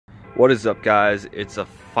What is up, guys? It's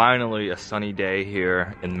finally a sunny day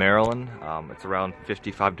here in Maryland. It's around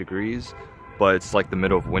 55 degrees, but it's like the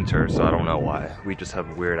middle of winter, so I don't know why. We just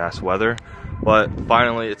have weird ass weather. But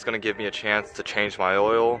finally, it's gonna give me a chance to change my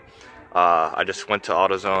oil. I just went to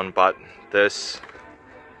AutoZone, bought this.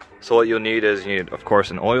 So what you'll need is, you need, of course,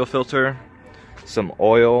 an oil filter, some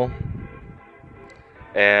oil,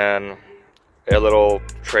 and a little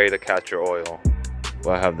tray to catch your oil.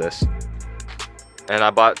 Well, I have this. And I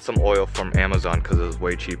bought some oil from Amazon because it was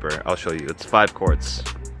way cheaper. I'll show you. It's 5 quarts.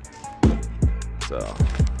 So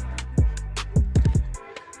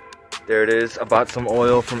there it is. I bought some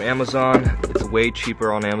oil from Amazon. It's way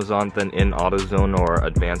cheaper on Amazon than in AutoZone or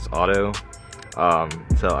Advanced Auto.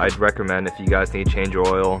 So I'd recommend, if you guys need to change your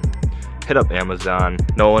oil, hit up Amazon.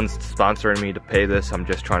 No one's sponsoring me to pay this. I'm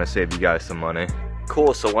just trying to save you guys some money.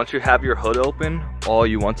 Cool. So once you have your hood open, all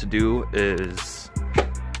you want to do is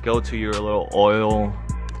go to your little oil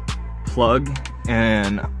plug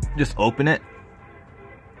and just open it.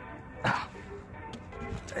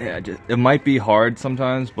 Yeah, it might be hard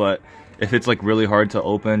sometimes, but if it's like really hard to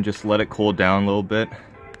open, just let it cool down a little bit,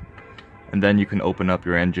 and then you can open up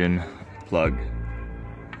your engine plug.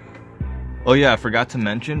 Oh yeah, I forgot to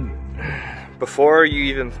mention, before you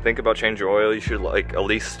even think about changing your oil, you should like at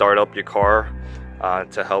least start up your car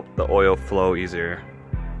to help the oil flow easier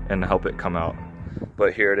and help it come out.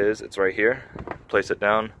 But here it is, it's right here. Place it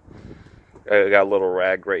down. I got a little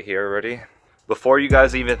rag right here already. Before you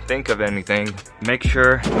guys even think of anything, make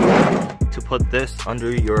sure to put this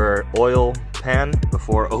under your oil pan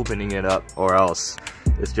before opening it up, or else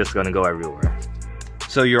it's just gonna go everywhere.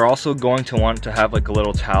 So you're also going to want to have like a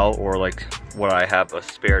little towel, or like what I have, a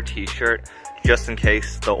spare t-shirt, just in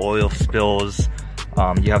case the oil spills.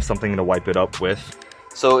 You have something to wipe it up with.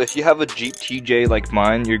 So if you have a Jeep TJ like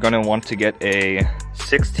mine, you're gonna want to get a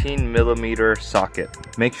 16mm socket.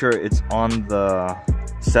 Make sure it's on the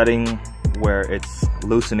setting where it's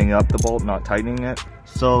loosening up the bolt, not tightening it.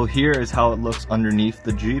 So here is how it looks underneath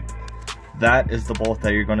the Jeep. That is the bolt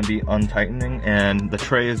that you're gonna be untightening, and the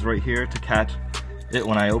tray is right here to catch it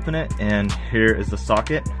when I open it, and here is the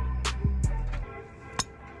socket.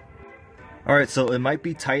 Alright, so it might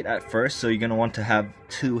be tight at first, so you're going to want to have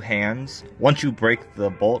 2 hands. Once you break the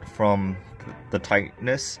bolt from the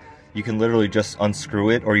tightness, you can literally just unscrew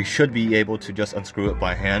it, or you should be able to just unscrew it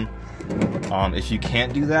by hand. If you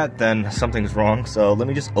can't do that, then something's wrong. So let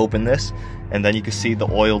me just open this, and then you can see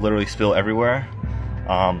the oil literally spill everywhere.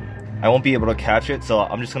 I won't be able to catch it, so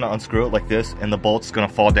I'm just going to unscrew it like this, and the bolt's going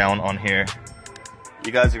to fall down on here.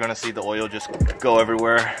 You guys are going to see the oil just go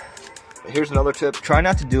everywhere. Here's another tip, try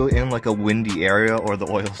not to do it in like a windy area, or the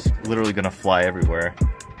oil's literally gonna fly everywhere.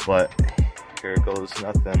 But here goes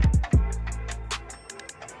nothing.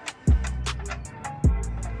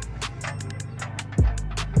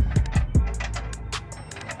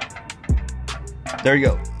 There you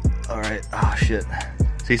go. Alright, oh shit.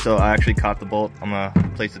 See, so I actually caught the bolt. I'm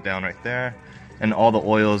gonna place it down right there, and all the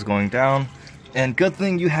oil is going down. And good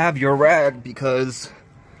thing you have your rag, because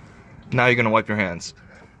now you're gonna wipe your hands.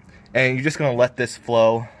 And you're just gonna let this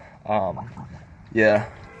flow. Yeah.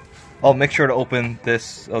 Oh, make sure to open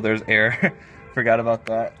this. Oh, there's air. Forgot about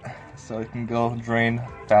that. So it can go drain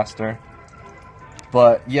faster.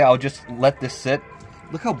 But yeah, I'll just let this sit.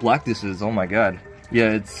 Look how black this is. Oh my god.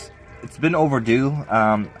 Yeah, it's been overdue.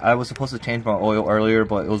 I was supposed to change my oil earlier,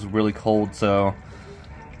 but it was really cold, so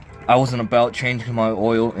I wasn't about changing my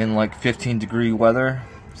oil in like 15-degree weather.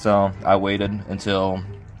 So I waited until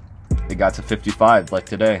it got to 55 like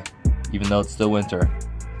today, even though it's still winter.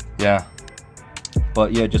 Yeah,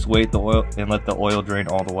 but yeah, just wait the oil and let the oil drain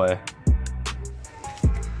all the way.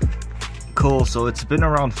 Cool, so it's been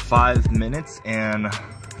around 5 minutes and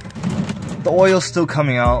the oil's still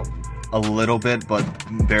coming out a little bit, but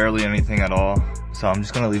barely anything at all. So I'm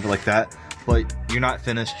just gonna leave it like that. But you're not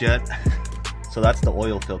finished yet. So that's the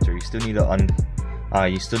oil filter. You still need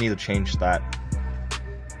to change that.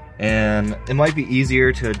 And it might be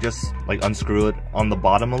easier to just like unscrew it on the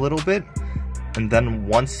bottom a little bit, and then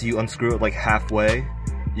once you unscrew it like halfway,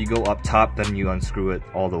 you go up top, then you unscrew it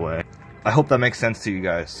all the way. I hope that makes sense to you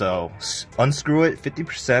guys. So unscrew it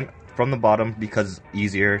 50% from the bottom because it's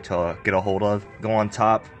easier to get a hold of. Go on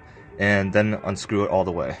top and then unscrew it all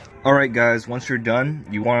the way. Alright guys, once you're done,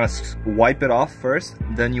 you want to wipe it off first,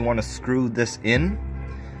 then you want to screw this in,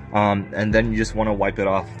 and then you just want to wipe it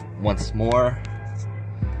off once more.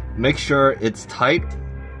 Make sure it's tight,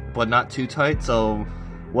 but not too tight. So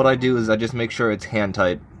what I do is I just make sure it's hand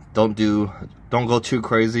tight. Don't go too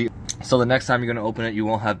crazy. So the next time you're gonna open it, you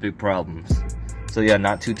won't have big problems. So yeah,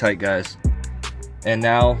 not too tight, guys. And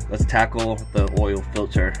now let's tackle the oil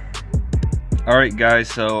filter. Alright guys,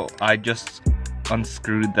 so I just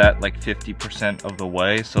unscrewed that like 50% of the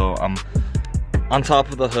way, so I'm on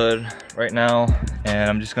top of the hood right now, and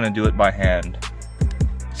I'm just gonna do it by hand.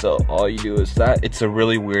 So all you do is that. It's a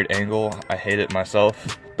really weird angle, I hate it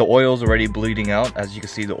myself. The oil's already bleeding out, as you can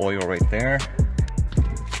see the oil right there.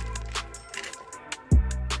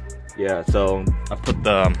 Yeah, so I put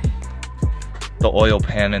the oil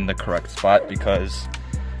pan in the correct spot because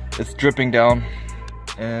it's dripping down.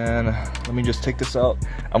 And let me just take this out.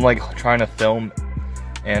 I'm like trying to film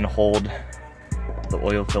and hold the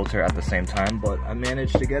oil filter at the same time, but I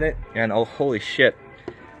managed to get it. And oh, holy shit,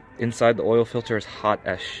 inside the oil filter is hot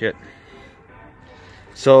as shit.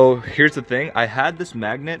 So here's the thing, I had this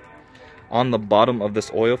magnet on the bottom of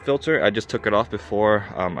this oil filter. I just took it off before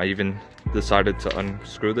I even decided to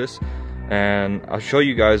unscrew this, and I'll show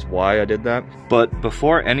you guys why I did that. But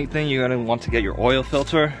before anything, you're gonna want to get your oil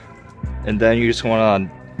filter, and then you just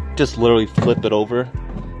want to just literally flip it over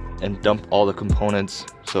and dump all the components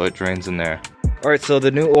so it drains in there. Alright, so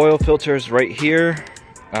the new oil filter is right here.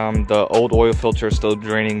 The old oil filter is still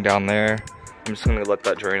draining down there. I'm just gonna let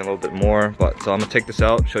that drain a little bit more, but so I'm gonna take this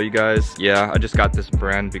out, show you guys. Yeah, I just got this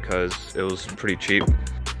brand because it was pretty cheap.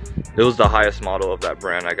 It was the highest model of that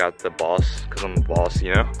brand. I got the Boss because I'm a boss,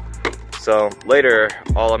 you know? So later,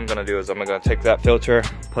 all I'm gonna do is I'm gonna take that filter,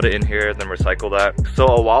 put it in here, then recycle that. So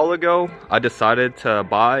a while ago, I decided to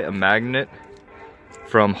buy a magnet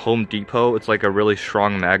from Home Depot. It's like a really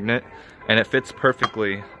strong magnet, and it fits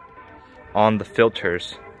perfectly on the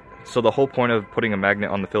filters. So the whole point of putting a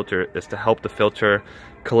magnet on the filter is to help the filter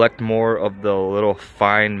collect more of the little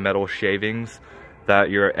fine metal shavings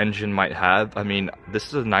that your engine might have. I mean, this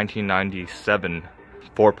is a 1997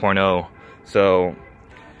 4.0, so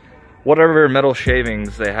whatever metal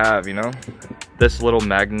shavings they have, you know, this little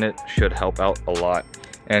magnet should help out a lot.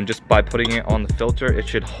 And just by putting it on the filter, it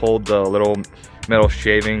should hold the little metal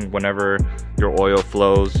shaving whenever your oil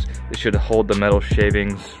flows. It should hold the metal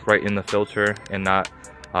shavings right in the filter and not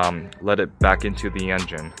let it back into the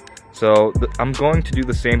engine. So I'm going to do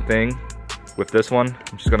the same thing with this one.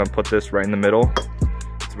 I'm just gonna put this right in the middle.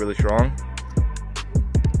 It's really strong.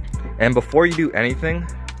 And before you do anything,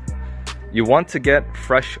 you want to get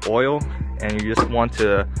fresh oil, and you just want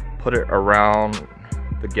to put it around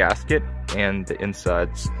the gasket and the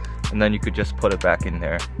insides, and then you could just put it back in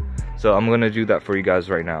there. So I'm gonna do that for you guys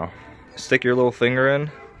right now. Stick your little finger in.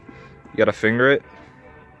 You gotta finger it.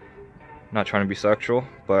 Not trying to be sexual,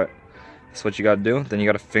 but that's what you gotta do. Then you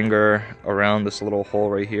gotta finger around this little hole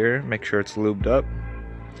right here, make sure it's lubed up,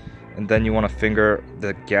 and then you want to finger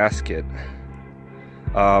the gasket.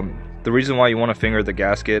 The reason why you want to finger the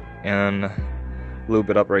gasket and lube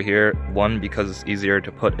it up right here, one, because it's easier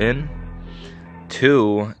to put in.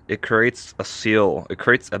 Two, it creates a seal. It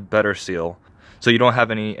creates a better seal, so you don't have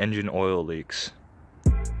any engine oil leaks.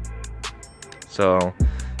 So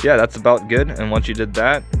yeah, that's about good. And once you did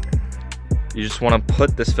that, you just want to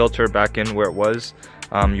put this filter back in where it was.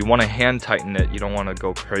 You want to hand tighten it. You don't want to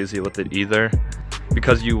go crazy with it either,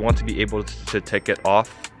 because you want to be able to take it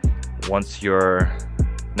off once your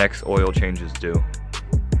next oil change is due.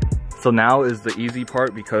 So now is the easy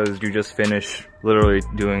part, because you just finish literally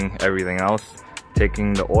doing everything else.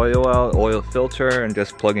 Taking the oil out, oil filter, and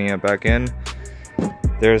just plugging it back in.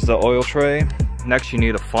 There's the oil tray. Next you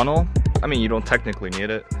need a funnel. I mean, you don't technically need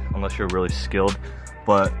it unless you're really skilled,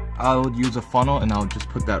 but I would use a funnel, and I'll just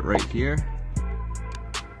put that right here.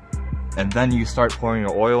 And then you start pouring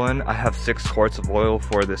your oil in. I have 6 quarts of oil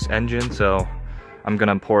for this engine, so I'm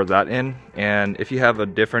gonna pour that in. And if you have a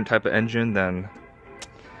different type of engine, then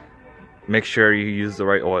make sure you use the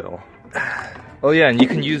right oil. Oh yeah, and you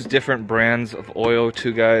can use different brands of oil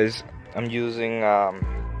too, guys. I'm using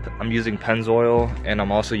Pennzoil, and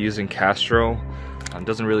I'm also using Castrol. It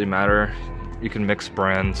doesn't really matter. You can mix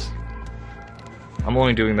brands. I'm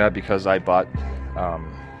only doing that because I bought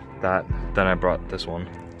that, then I brought this one.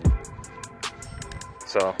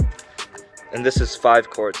 So, and this is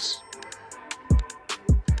 5 quarts.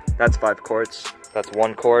 That's 5 quarts. That's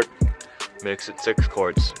 1 quart. Makes it 6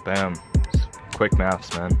 quarts. Bam. It's quick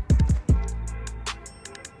maths, man.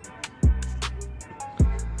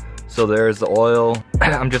 So there's the oil.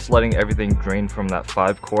 I'm just letting everything drain from that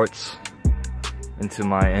 5 quarts into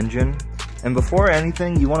my engine. And before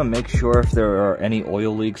anything, you want to make sure if there are any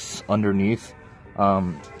oil leaks underneath.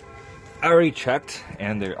 I already checked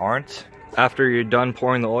and there aren't. After you're done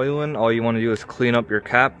pouring the oil in, all you want to do is clean up your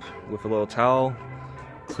cap with a little towel.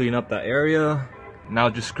 Clean up that area. Now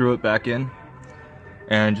just screw it back in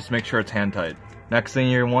and just make sure it's hand tight. Next thing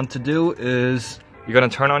you want to do is you're going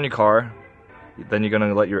to turn on your car. Then you're going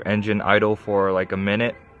to let your engine idle for like a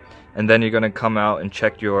minute. And then you're gonna come out and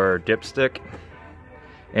check your dipstick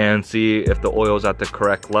and see if the oil is at the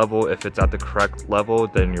correct level. If it's at the correct level,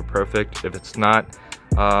 then you're perfect. If it's not,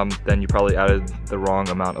 then you probably added the wrong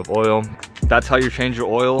amount of oil. That's how you change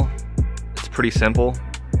your oil. It's pretty simple.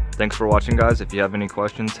 Thanks for watching, guys. If you have any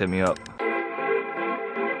questions, hit me up.